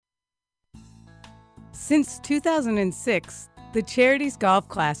Since 2006, the Charities Golf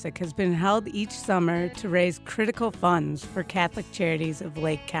Classic has been held each summer to raise critical funds for Catholic charities of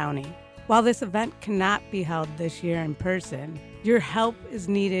Lake County. While this event cannot be held this year in person, your help is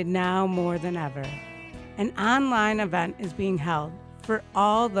needed now more than ever. An online event is being held for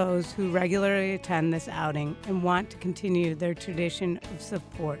all those who regularly attend this outing and want to continue their tradition of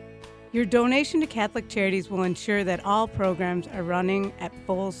support. Your donation to Catholic Charities will ensure that all programs are running at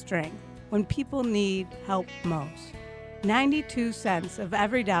full strength when people need help most. 92 cents of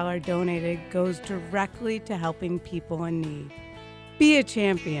every dollar donated goes directly to helping people in need. Be a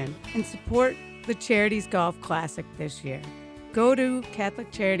champion and support the Charities Golf Classic this year. Go to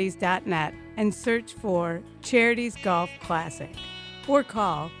CatholicCharities.net and search for Charities Golf Classic or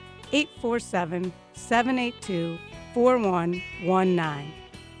call 847-782-4119.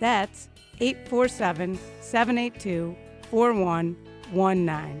 That's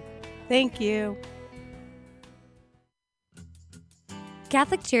 847-782-4119. Thank you.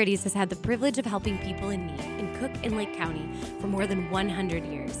 Catholic Charities has had the privilege of helping people in need in Cook and Lake County for more than 100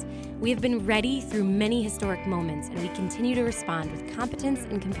 years. We have been ready through many historic moments, and we continue to respond with competence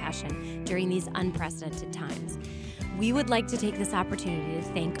and compassion during these unprecedented times. We would like to take this opportunity to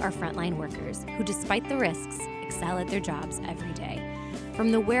thank our frontline workers who, despite the risks, excel at their jobs every day.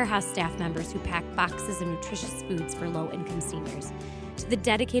 From the warehouse staff members who pack boxes of nutritious foods for low-income seniors, to the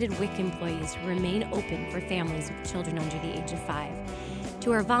dedicated WIC employees who remain open for families with children under the age of 5,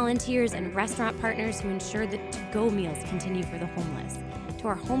 to our volunteers and restaurant partners who ensure that to-go meals continue for the homeless, to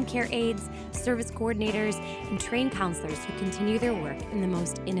our home care aides, service coordinators, and trained counselors who continue their work in the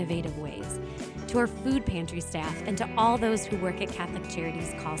most innovative ways, to our food pantry staff, and to all those who work at Catholic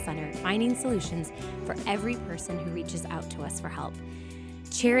Charities Call Center, finding solutions for every person who reaches out to us for help.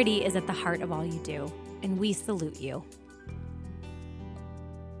 Charity is at the heart of all you do, and we salute you.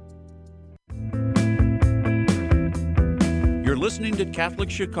 You're listening to Catholic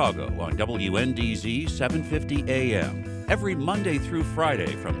Chicago on WNDZ 750 AM. Every Monday through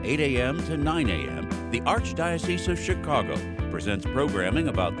Friday from 8 a.m. to 9 a.m., the Archdiocese of Chicago presents programming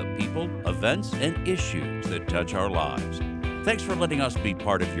about the people, events, and issues that touch our lives. Thanks for letting us be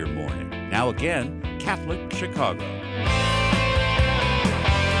part of your morning. Now again, Catholic Chicago.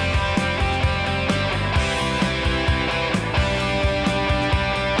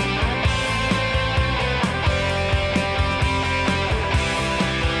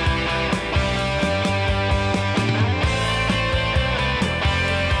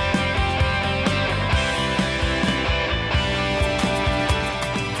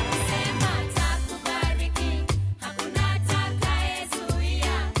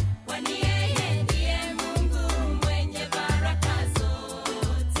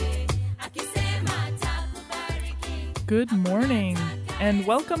 Good morning, and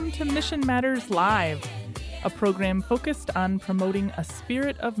welcome to Mission Matters Live, a program focused on promoting a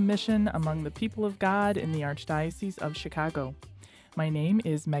spirit of mission among the people of God in the Archdiocese of Chicago. My name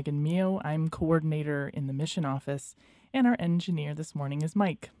is Megan Mio. I'm coordinator in the mission office, and our engineer this morning is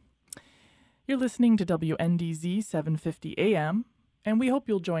Mike. You're listening to WNDZ 750 AM, and we hope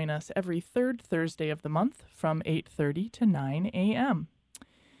you'll join us every third Thursday of the month from 8:30 to 9 a.m.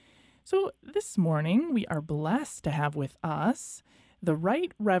 So this morning, we are blessed to have with us the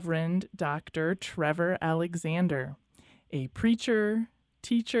Right Reverend Dr. Trevor Alexander, a preacher,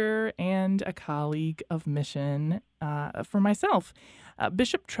 teacher, and a colleague of mission for myself.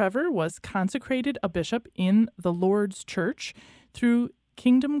 Bishop Trevor was consecrated a bishop in the Lord's Church through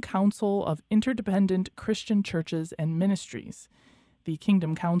Kingdom Council of Interdependent Christian Churches and Ministries. The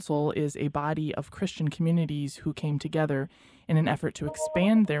Kingdom Council is a body of Christian communities who came together in an effort to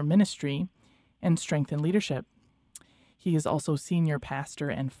expand their ministry and strengthen leadership. He is also senior pastor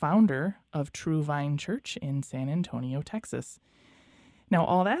and founder of True Vine Church in San Antonio, Texas. Now,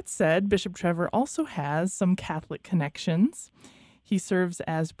 all that said, Bishop Trevor also has some Catholic connections. He serves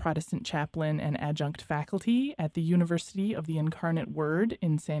as Protestant chaplain and adjunct faculty at the University of the Incarnate Word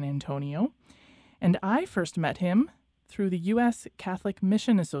in San Antonio. And I first met him through the U.S. Catholic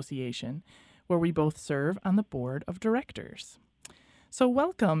Mission Association, where we both serve on the board of directors. So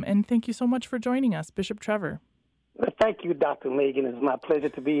welcome, and thank you so much for joining us, Bishop Trevor. Well, thank you, Dr. Megan. It's my pleasure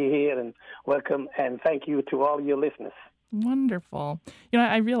to be here, and welcome, and thank you to all your listeners. Wonderful. You know,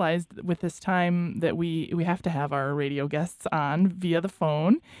 I realized with this time that we have to have our radio guests on via the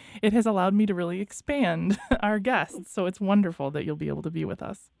phone. It has allowed me to really expand our guests, so it's wonderful that you'll be able to be with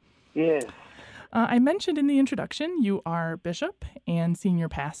us. Yes. I mentioned in the introduction you are bishop and senior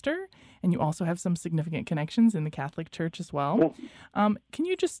pastor, and you also have some significant connections in the Catholic Church as well. Can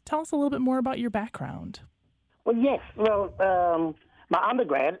you just tell us a little bit more about your background? Well, yes. Well, My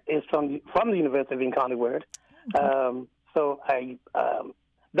undergrad is from the University of Incarnate Word. So I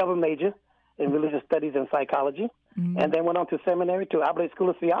double major in religious studies and psychology, and then went on to seminary to Oblate School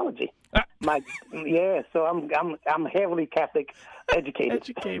of Theology. So I'm heavily Catholic educated.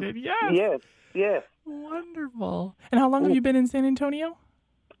 Educated, yes. Yes. Wonderful. And how long have you been in San Antonio?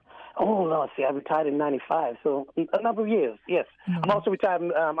 Oh, Lord, see, I retired in 95, so a number of years, yes. I'm also retired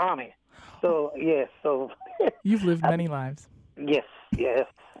in Army. So, yes, so... You've lived many lives. Yes.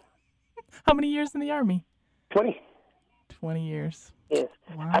 How many years in the Army? 20. 20 years. Yes.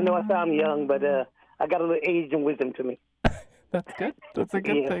 Wow. I know I sound young, but I got a little age and wisdom to me. That's good. That's a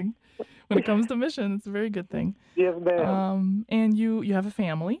good thing. When it comes to mission, it's a very good thing. Yes, ma'am. And you have a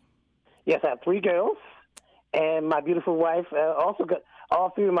family? Yes, I have 3 girls, and my beautiful wife also got...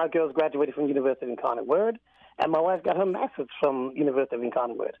 All 3 of my girls graduated from University of Incarnate Word, and my wife got her master's from University of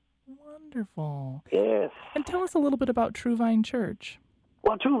Incarnate Word. Wonderful. Yes. And tell us a little bit about True Vine Church.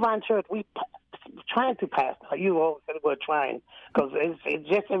 Well, True Vine Church, we trying to pastor. You always said the word trying, because it's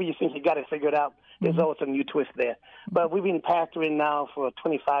just every you think you got it figured out, there's always a new twist there. But we've been pastoring now for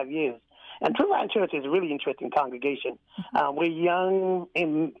 25 years. And True Vine Church is a really interesting congregation. We're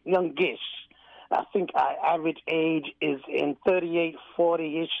youngish. I think our average age is in 38,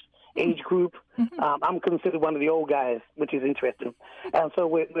 40-ish age group. I'm considered one of the old guys, which is interesting. And so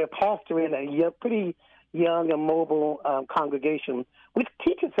we're pastoring a pretty young and mobile congregation, which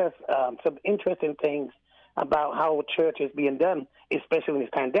teaches us some interesting things about how church is being done, especially in this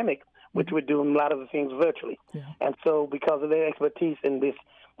pandemic, which we're doing a lot of the things virtually. Yeah. And so because of their expertise in this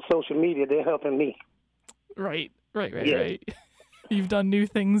social media, they're helping me. Right. You've done new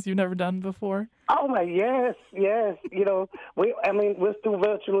things you've never done before? Oh, my, yes. You know, we're still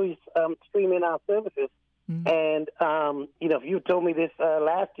virtually streaming our services. And, you know, if you told me this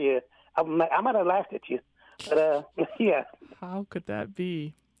last year, I might have laughed at you. But, yeah. How could that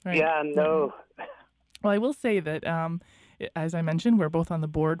be? Right. Yeah, I know. Well, I will say that, as I mentioned, we're both on the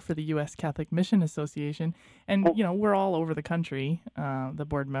board for the U.S. Catholic Mission Association. And, you know, we're all over the country, the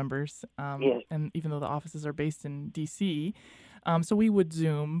board members. Yes. And even though the offices are based in D.C., so we would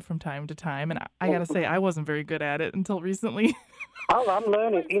Zoom from time to time, and I got to say, I wasn't very good at it until recently. Oh, I'm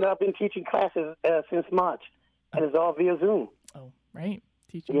learning. You know, I've been teaching classes since March, and it's all via Zoom. Oh, right.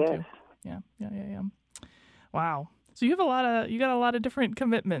 Teaching too. Yeah. Wow. So you got a lot of different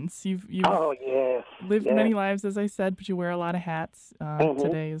commitments. You've lived many lives, as I said, but you wear a lot of hats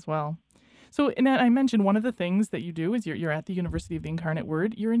today as well. So, and I mentioned one of the things that you do is you're at the University of the Incarnate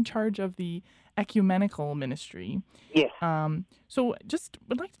Word. You're in charge of the ecumenical ministry. Yes. So just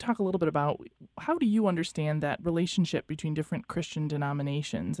would like to talk a little bit about how do you understand that relationship between different Christian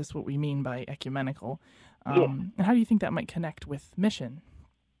denominations? That's what we mean by ecumenical. And how do you think that might connect with mission?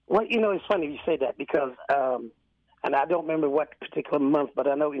 Well, you know, it's funny you say that because, and I don't remember what particular month, but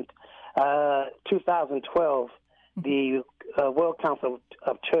I know in 2012, the World Council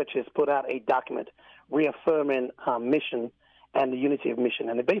of Churches put out a document reaffirming mission and the unity of mission.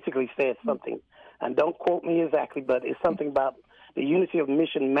 And it basically says something, and don't quote me exactly, but it's something about the unity of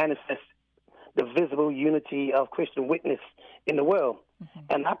mission manifests the visible unity of Christian witness in the world.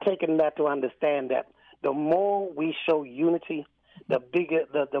 And I've taken that to understand that the more we show unity, the bigger,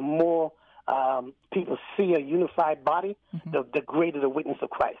 the more people see a unified body, the greater the witness of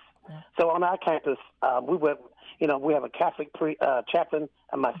Christ. So on our campus, we have a Catholic chaplain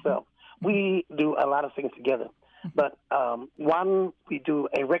and myself. We do a lot of things together. But one, we do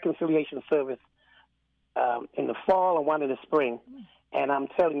a reconciliation service in the fall and one in the spring. And I'm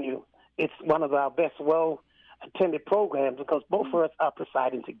telling you, it's one of our best, well-attended programs because both of us are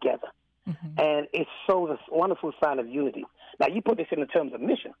presiding together. And it shows a wonderful sign of unity. Now, you put this in the terms of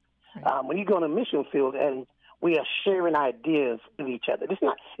mission. When you go on a mission field and we are sharing ideas with each other, it's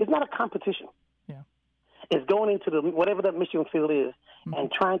not a competition. It's going into whatever that mission field is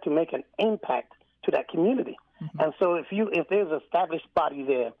and trying to make an impact to that community. And so if there's an established body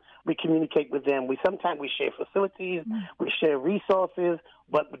there, we communicate with them. Sometimes we share facilities, we share resources,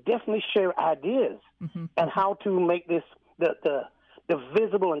 but we definitely share ideas and how to make this the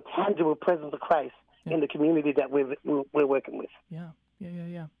visible and tangible presence of Christ in the community that we're working with.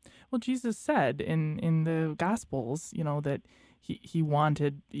 Yeah. Well, Jesus said in the Gospels, you know, that he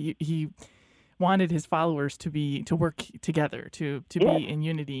wanted his followers to work together, to be in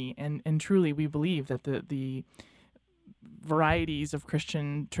unity, and truly we believe that the varieties of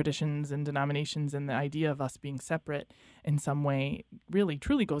Christian traditions and denominations and the idea of us being separate in some way really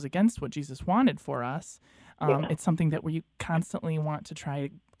truly goes against what Jesus wanted for us. It's something that we constantly want to try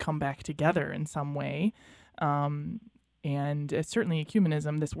to come back together in some way. And certainly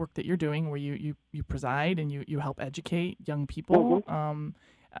ecumenism, this work that you're doing where you preside and you help educate young people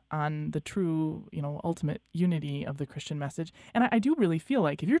on the true, ultimate unity of the Christian message. And I do really feel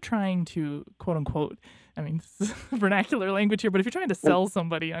like if you're trying to, quote unquote, I mean, this is vernacular language here, but if you're trying to sell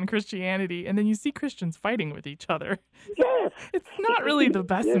somebody on Christianity and then you see Christians fighting with each other, yes, it's not really the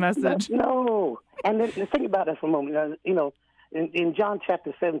best message. No. And then think about that for a moment. In John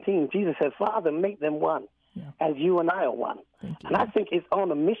chapter 17, Jesus said, Father, make them one. Yeah. As you and I are one. And I think it's on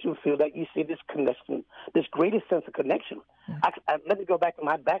the mission field that you see this connection, this greatest sense of connection. Yeah. Let me go back to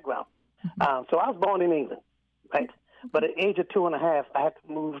my background. So I was born in England, right? But at the age of 2.5, I had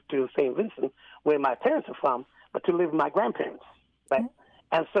to move to St. Vincent, where my parents are from, but to live with my grandparents, right?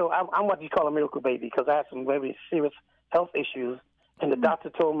 And so I'm what you call a miracle baby because I had some very serious health issues. And the doctor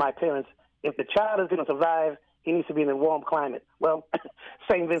told my parents, if the child is going to survive, he needs to be in a warm climate. Well,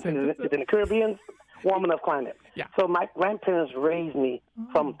 St. Vincent is in the Caribbean. Warm enough climate. Yeah. So my grandparents raised me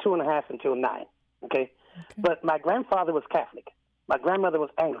from 2.5 until 9. Okay? But my grandfather was Catholic. My grandmother was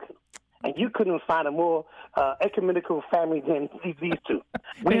Anglican. And you couldn't find a more ecumenical family than these two.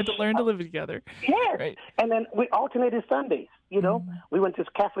 We had to learn to live together. Yeah. Right. And then we alternated Sundays. We went to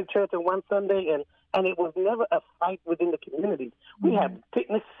Catholic church on one Sunday, and it was never a fight within the community. We had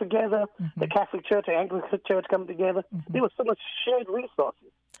picnics together. The Catholic church and Anglican church come together. There was so much shared resources.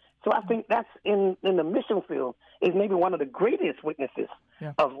 So I think that's in the mission field is maybe one of the greatest witnesses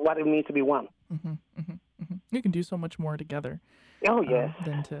of what it means to be one. You can do so much more together. Oh, yes.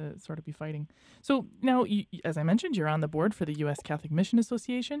 Than to sort of be fighting. So now, as I mentioned, you're on the board for the U.S. Catholic Mission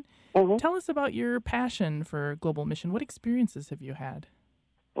Association. Tell us about your passion for global mission. What experiences have you had?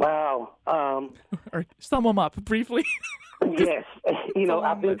 Wow. Or sum them up briefly. Yes.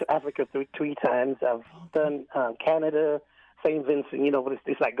 I've been to Africa three times. I've done Canada, St. Vincent, but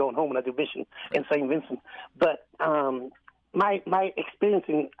it's like going home when I do mission in St. Vincent. But my experience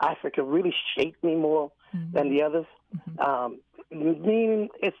in Africa really shaped me more than the others. Meaning,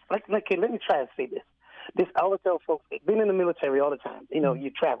 it's like, okay, let me try to say this. I always tell folks, being in the military all the time, you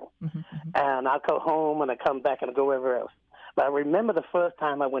travel. And I come home and I come back and I go wherever else. But I remember the first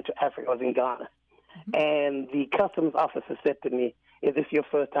time I went to Africa, I was in Ghana. And the customs officer said to me, is this your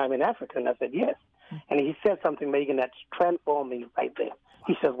first time in Africa? And I said, yes. And he said something, Megan, that transformed me right there.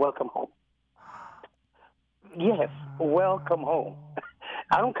 He says, welcome home. Yes, welcome home.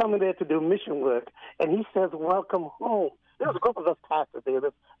 I don't come in there to do mission work. And he says, welcome home. There was a group of us pastors there. I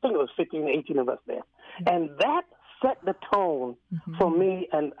think it was 15, 18 of us there. And that set the tone for me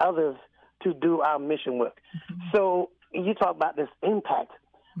and others to do our mission work. So you talk about this impact.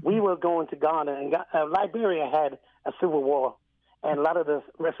 We were going to Ghana, and Liberia had a civil war. And a lot of the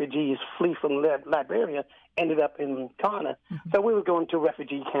refugees flee from Liberia ended up in Ghana. So we were going to a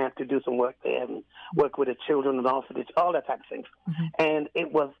refugee camp to do some work there and work with the children and orphanage, all that type of things. And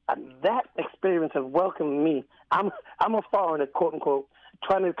it was that experience of welcoming me. I'm a foreigner, quote unquote,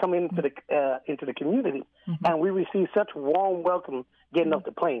 trying to come into the community, and we received such warm welcome getting off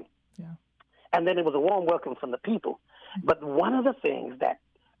the plane. Yeah. And then it was a warm welcome from the people. But one of the things that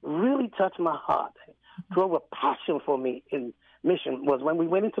really touched my heart, drove a passion for me in mission, was when we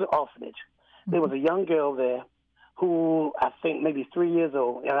went into the orphanage. There was a young girl there who I think maybe 3 years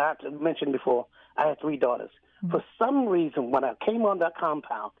old, and I mentioned before, I had 3 daughters. For some reason, when I came on that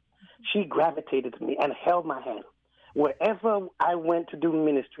compound, she gravitated to me and held my hand. Wherever I went to do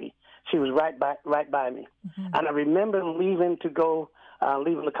ministry, she was right by me. And I remember leaving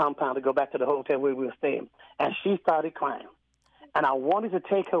the compound to go back to the hotel where we were staying, and she started crying. And I wanted to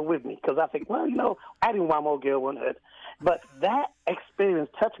take her with me because I think, well, I didn't want more girl on earth. But that experience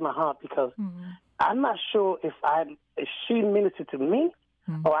touched my heart because I'm not sure if she ministered to me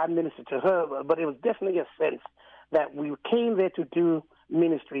or I ministered to her, but it was definitely a sense that we came there to do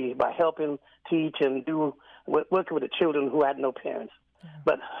ministry by helping teach and working with the children who had no parents.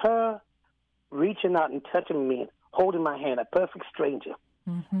 But her reaching out and touching me, holding my hand, a perfect stranger,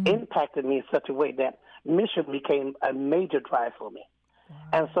 impacted me in such a way that mission became a major drive for me.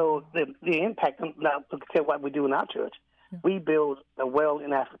 And so the impact, now to tell what we do in our church, we build a well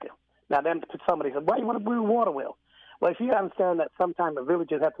in Africa. Now then somebody said, why do you want to build a water well? Well, if you understand that sometimes the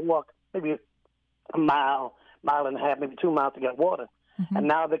villagers have to walk maybe a mile and a half, maybe 2 miles to get water, and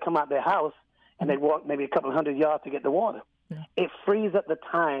now they come out their house and they walk maybe a couple of 100 yards to get the water. It frees up the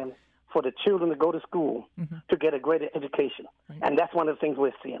time for the children to go to school to get a greater education. And that's one of the things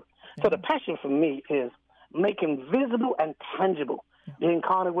we're seeing. So the passion for me is making visible and tangible the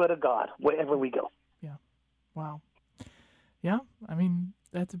incarnate word of God wherever we go. Yeah. Wow. Yeah. I mean,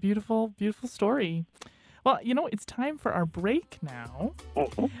 that's a beautiful, beautiful story. Well, it's time for our break now,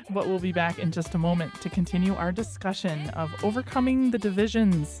 but we'll be back in just a moment to continue our discussion of overcoming the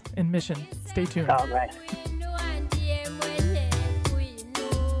divisions in mission. Stay tuned. All right.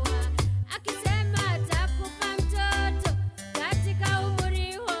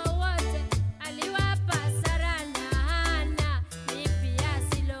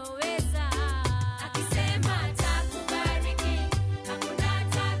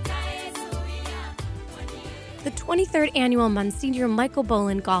 The 23rd annual Monsignor Michael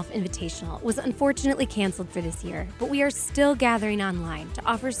Boland Golf Invitational was unfortunately canceled for this year, but we are still gathering online to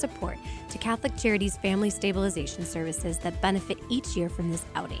offer support to Catholic Charities Family Stabilization Services that benefit each year from this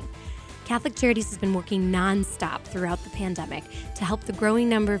outing. Catholic Charities has been working nonstop throughout the pandemic to help the growing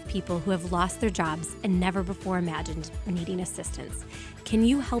number of people who have lost their jobs and never before imagined needing assistance. Can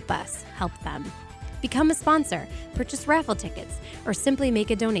you help us help them? Become a sponsor, purchase raffle tickets, or simply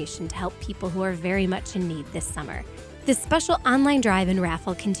make a donation to help people who are very much in need this summer. This special online drive and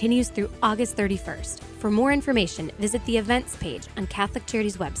raffle continues through August 31st. For more information, visit the events page on Catholic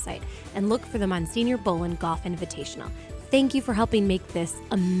Charities' website and look for the Monsignor Boland Golf Invitational. Thank you for helping make this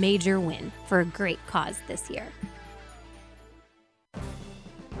a major win for a great cause this year.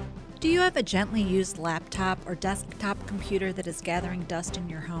 Do you have a gently used laptop or desktop computer that is gathering dust in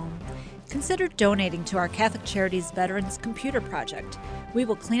your home? Consider donating to our Catholic Charities Veterans Computer Project. We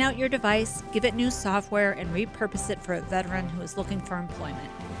will clean out your device, give it new software, and repurpose it for a veteran who is looking for employment.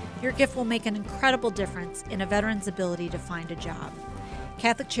 Your gift will make an incredible difference in a veteran's ability to find a job.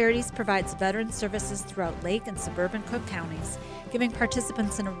 Catholic Charities provides veteran services throughout Lake and suburban Cook counties, giving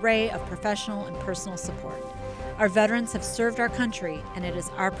participants an array of professional and personal support. Our veterans have served our country, and it is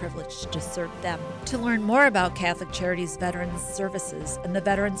our privilege to serve them. To learn more about Catholic Charities Veterans Services and the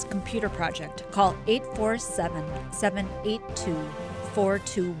Veterans Computer Project, call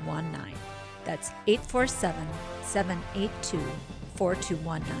 847-782-4219. That's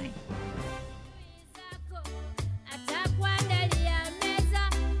 847-782-4219.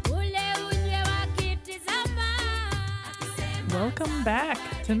 Welcome back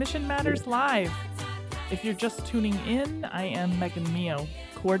to Mission Matters Live. If you're just tuning in, I am Megan Mio,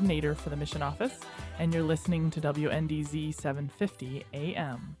 coordinator for the Mission Office, and you're listening to WNDZ 750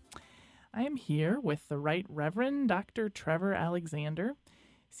 AM. I am here with the Right Reverend Dr. Trevor Alexander,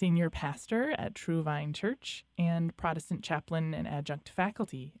 senior pastor at True Vine Church and Protestant chaplain and adjunct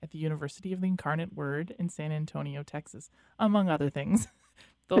faculty at the University of the Incarnate Word in San Antonio, Texas, among other things.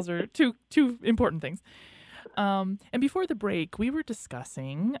 Those are two important things. And before the break, we were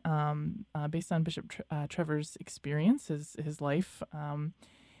discussing, based on Bishop Trevor's experience, his life,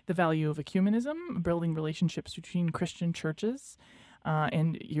 the value of ecumenism, building relationships between Christian churches,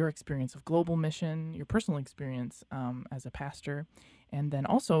 and your experience of global mission, your personal experience as a pastor, and then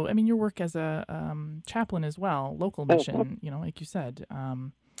also, your work as a chaplain as well, local mission, like you said,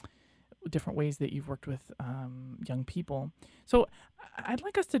 different ways that you've worked with young people. So I'd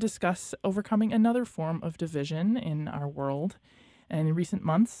like us to discuss overcoming another form of division in our world. And in recent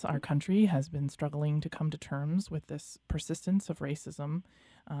months, our country has been struggling to come to terms with this persistence of racism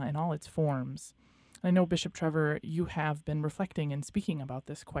in all its forms. I know, Bishop Trevor, you have been reflecting and speaking about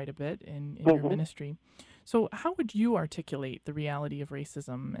this quite a bit in your ministry. So how would you articulate the reality of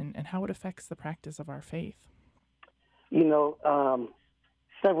racism and how it affects the practice of our faith?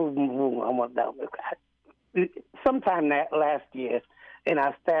 Sometime last year in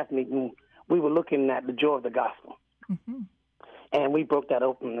our staff meeting, we were looking at the joy of the gospel. Mm-hmm. And we broke that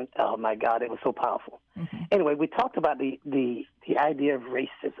open. Oh, my God, it was so powerful. Mm-hmm. Anyway, we talked about the idea of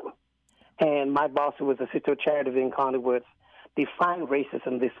racism. And my boss, who was a sister of charity of the Incarnate Word, defined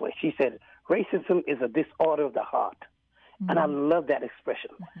racism this way. She said, racism is a disorder of the heart. Mm-hmm. And I love that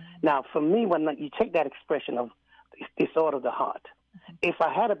expression. Mm-hmm. Now, for me, when you take that expression of disorder of the heart, if I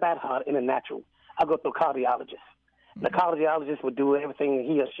had a bad heart in the natural, I'd go to a cardiologist. Mm-hmm. The cardiologist would do everything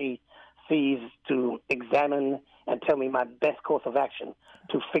he or she sees to examine and tell me my best course of action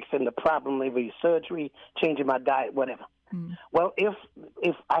to fixing the problem, maybe surgery, changing my diet, whatever. Mm-hmm. Well, if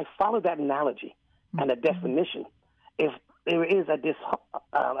I follow that analogy and the definition, if there is a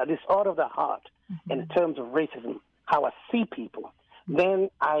disorder of the heart in terms of racism, how I see people, then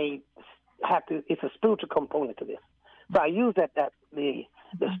I have to. It's a spiritual component to this. So I use the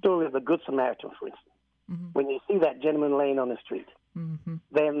story of the Good Samaritan, for instance. Mm-hmm. When you see that gentleman laying on the street, then,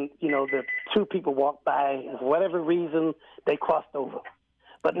 the two people walk by, and for whatever reason, they crossed over.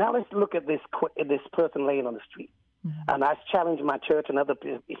 But now let's look at this person laying on the street. Mm-hmm. And I challenge my church and other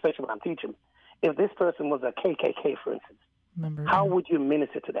people, especially when I'm teaching, if this person was a KKK, for instance, how would you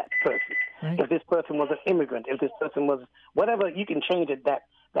minister to that person? Right. If this person was an immigrant, if this person was whatever, you can change it that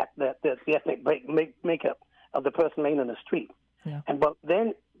that the ethnic makeup of the person laying in the street. Yeah. But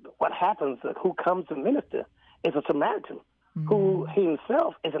then what happens, who comes to minister is a Samaritan who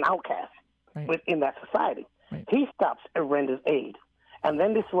himself is an outcast within that society. Right. He stops and renders aid. And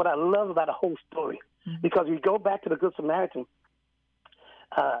then this is what I love about the whole story, because we go back to the Good Samaritan,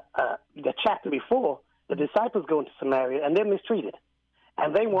 the chapter before, the disciples go into Samaria and they're mistreated,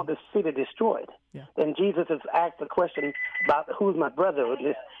 and they want the city destroyed. Yeah. Then Jesus is asked the question about who's my brother.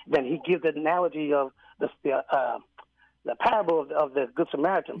 Then he gives the analogy of the parable of the Good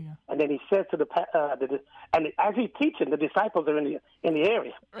Samaritan, and then he says to and as he's teaching, the disciples are in the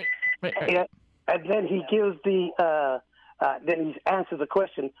area, Right. And then he gives then he answers the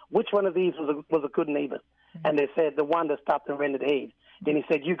question, which one of these was a good neighbor? And they said the one that stopped and rendered aid. Then he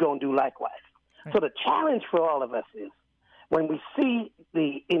said, you go and do likewise. So the challenge for all of us is, when we see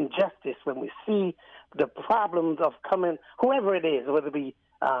the injustice, when we see the problems of coming, whoever it is, whether it be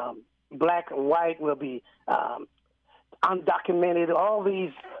black or white, will be undocumented, all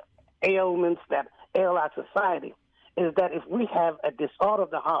these ailments that ail our society, is that if we have a disorder of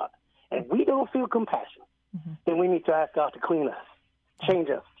the heart and we don't feel compassion, then we need to ask God to clean us, change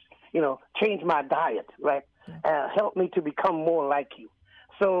us, change my diet, right? Help me to become more like you.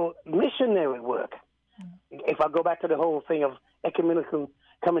 So missionary work, if I go back to the whole thing of ecumenical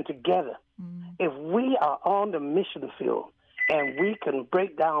coming together, if we are on the mission field and we can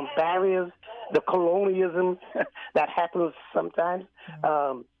break down barriers, the colonialism that happens sometimes,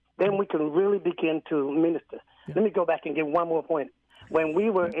 then we can really begin to minister. Let me go back and give one more point. When we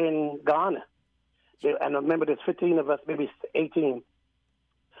were in Ghana, and I remember there's 15 of us, maybe 18,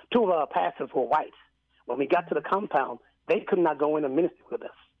 2 of our pastors were whites. When we got to the compound, they could not go in and minister with us.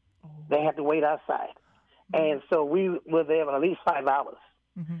 They had to wait outside. And so we were there for at least 5 hours.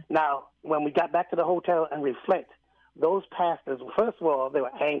 Now, when we got back to the hotel and reflect, those pastors, first of all, they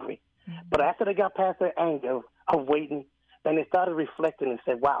were angry. But after they got past their anger of waiting, then they started reflecting and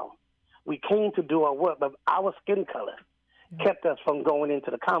said, wow, we came to do our work, but our skin color kept us from going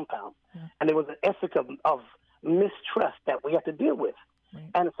into the compound. And there was an ethic of mistrust that we had to deal with.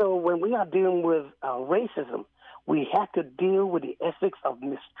 And so when we are dealing with racism, we have to deal with the ethics of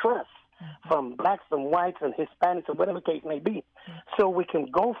mistrust from blacks and whites and Hispanics or whatever the case may be, so we can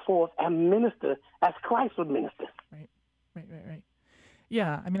go forth and minister as Christ would minister. Right.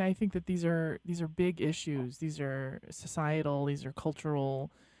 Yeah, I mean, I think that these are big issues. These are societal. These are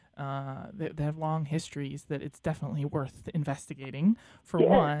cultural. That have long histories. That it's definitely worth investigating for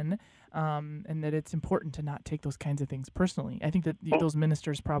one, and that it's important to not take those kinds of things personally. I think that those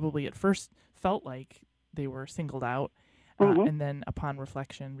ministers probably at first felt like they were singled out, and then upon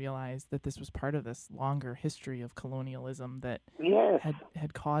reflection realized that this was part of this longer history of colonialism that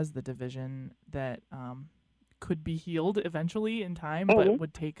had caused the division that could be healed eventually in time, but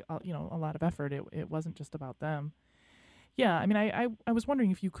would take a lot of effort. It wasn't just about them. Yeah, I mean, I was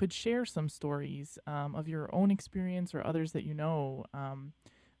wondering if you could share some stories of your own experience or others that you know,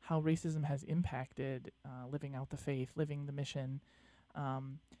 how racism has impacted living out the faith, living the mission.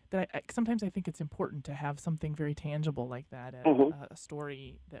 That sometimes I think it's important to have something very tangible like that, a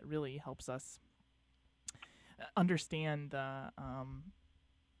story that really helps us understand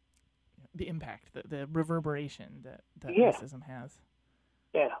the impact, the reverberation that racism has.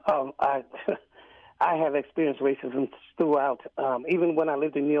 Yeah, I have experienced racism throughout. Even when I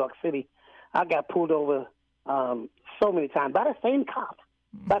lived in New York City, I got pulled over so many times by the same cop.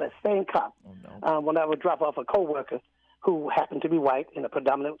 Oh, no. When I would drop off a coworker who happened to be white in a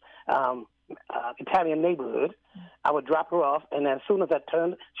predominant Italian neighborhood, I would drop her off, and as soon as I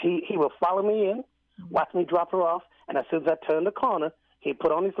turned, he would follow me in, watch me drop her off, and as soon as I turned the corner, he'd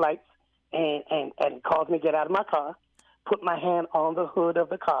put on his lights and cause me to get out of my car, put my hand on the hood of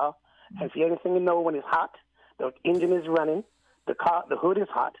the car. And if you have anything to know, when it's hot, the engine is running, the hood is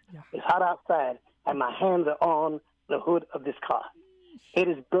hot, it's hot outside, and my hands are on the hood of this car. It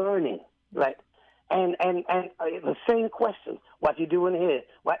is burning, right? And the same question, what you doing here?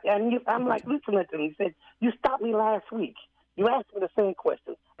 I'm like listening to him. He said, you stopped me last week. You asked me the same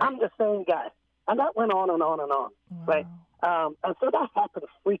question. I'm the same guy. And that went on and on and on, right? And so that happens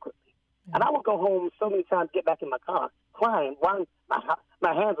frequently. And I would go home so many times, get back in my car, crying. One,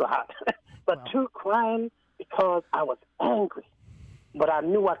 my hands were hot. But two, crying because I was angry. But I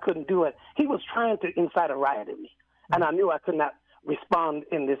knew I couldn't do it. He was trying to incite a riot in me. And I knew I could not respond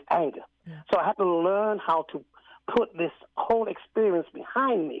in this anger. So I had to learn how to put this whole experience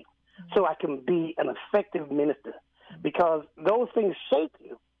behind me so I can be an effective minister. Because those things shape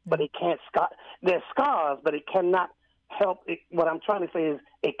you, but it can't they're scars, but it cannot help. What I'm trying to say is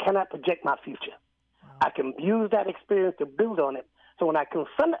it cannot project my future. I can use that experience to build on it So when I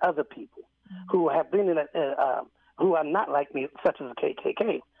confront other people who have been in who are not like me, such as the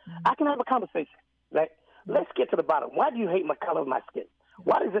KKK, I can have a conversation. Right? Let's get to the bottom. Why do you hate my color of my skin?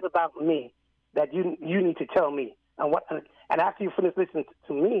 What is it about me that you need to tell me? And after you finish listening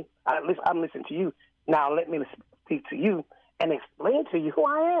to me, I'm listening to you. Now let me speak to you and explain to you who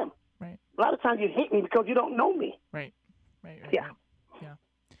I am. Right. A lot of times you hate me because you don't know me. Right. Yeah.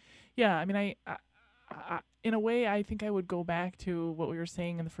 Yeah. I mean, I in a way, I think I would go back to what we were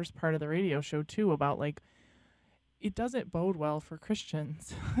saying in the first part of the radio show too, about like, it doesn't bode well for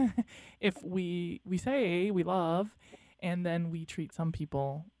Christians if we say we love, and then we treat some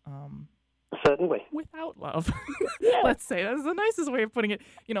people a certain way without love. Yeah. Let's say that's the nicest way of putting it.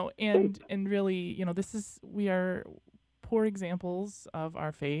 And really, we are poor examples of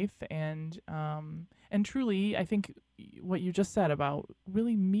our faith, and truly, I think what you just said about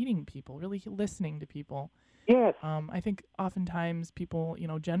really meeting people, really listening to people. Yes. I think oftentimes people,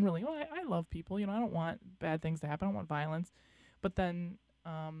 generally, I love people, I don't want bad things to happen. I don't want violence. But then,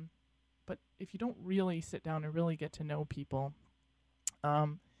 but if you don't really sit down and really get to know people,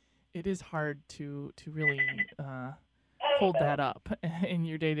 it is hard to really hold that up in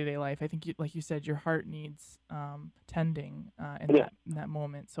your day-to-day life. I think, like you said, your heart needs tending in that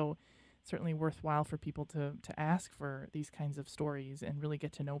moment. So it's certainly worthwhile for people to ask for these kinds of stories and really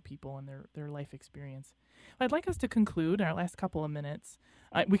get to know people and their life experience. I'd like us to conclude in our last couple of minutes.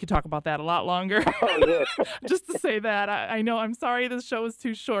 We could talk about that a lot longer. Oh, yes. Just to say that, I know, I'm sorry this show is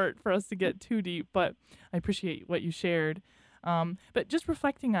too short for us to get too deep, but I appreciate what you shared. But just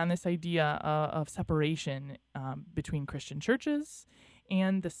reflecting on this idea of separation between Christian churches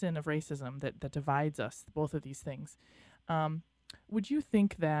and the sin of racism that divides us, both of these things. Would you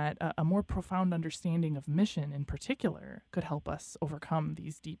think that a more profound understanding of mission in particular could help us overcome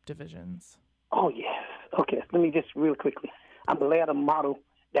these deep divisions? Oh, yes. Okay, let me just real quickly. I'm going to lay out a model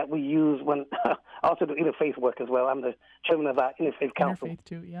that we use when I also do interfaith work as well. I'm the chairman of our Interfaith Council. Interfaith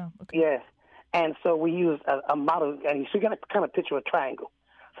too, yeah. Okay. Yes. And so we use a model, and you got to kind of picture a triangle.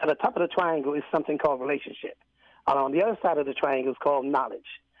 So the top of the triangle is something called relationship. And on the other side of the triangle is called knowledge.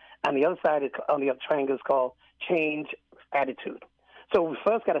 And the other side on the other triangle is called change attitude. So we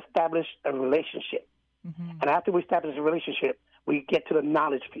first got to establish a relationship. Mm-hmm. And after we establish a relationship, we get to the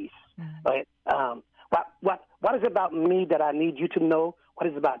knowledge piece. Mm-hmm. Right? What is it about me that I need you to know? What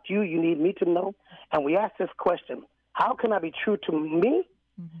is it about you need me to know? And we ask this question, how can I be true to me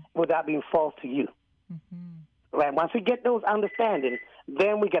without being false to you? Mm-hmm. Right? Once we get those understandings,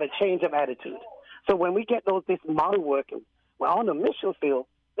 then we get a change of attitude. So when we get this model working, we're on the mission field,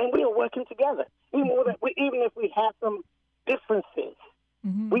 then we are working together. Even if we have some differences,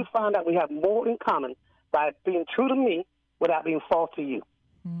 we find out we have more in common by being true to me without being false to you.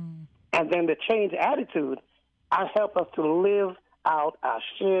 Mm. And then the change attitude, I help us to live out our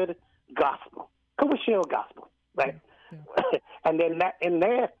shared gospel. Because we share a gospel, right? Yeah. And then in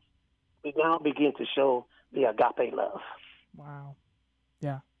there, we now begin to show the agape love. Wow.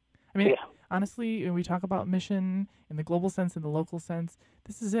 Yeah. I mean, honestly, when we talk about mission in the global sense, in the local sense,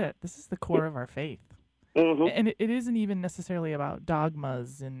 this is it. This is the core of our faith. Mm-hmm. And it isn't even necessarily about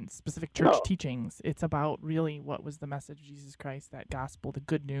dogmas and specific church teachings. It's about really what was the message of Jesus Christ, that gospel, the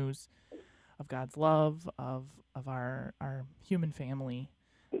good news of God's love, of our human family,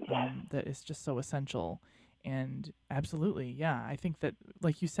 that is just so essential. And absolutely, yeah, I think that,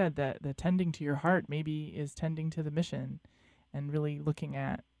 like you said, that the tending to your heart maybe is tending to the mission and really looking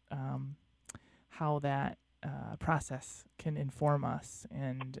at how that process can inform us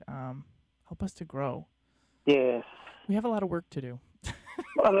and help us to grow. Yes. We have a lot of work to do.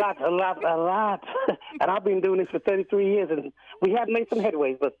 A lot. And I've been doing this for 33 years, and we have made some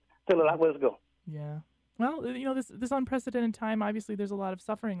headways, but still a lot ways to go. Yeah. Well, this unprecedented time, obviously there's a lot of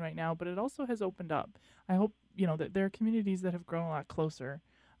suffering right now, but it also has opened up. I hope, that there are communities that have grown a lot closer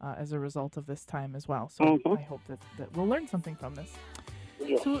as a result of this time as well. So I hope that we'll learn something from this.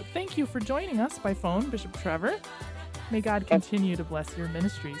 Yeah. So thank you for joining us by phone, Bishop Trevor. May God continue to bless your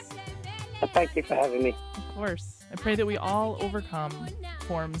ministries. Thank you for having me. Of course. I pray that we all overcome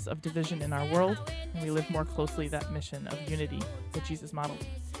forms of division in our world and we live more closely that mission of unity that Jesus modeled.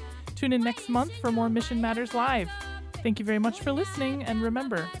 Tune in next month for more Mission Matters Live. Thank you very much for listening, and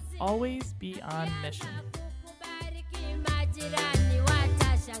remember, always be on mission.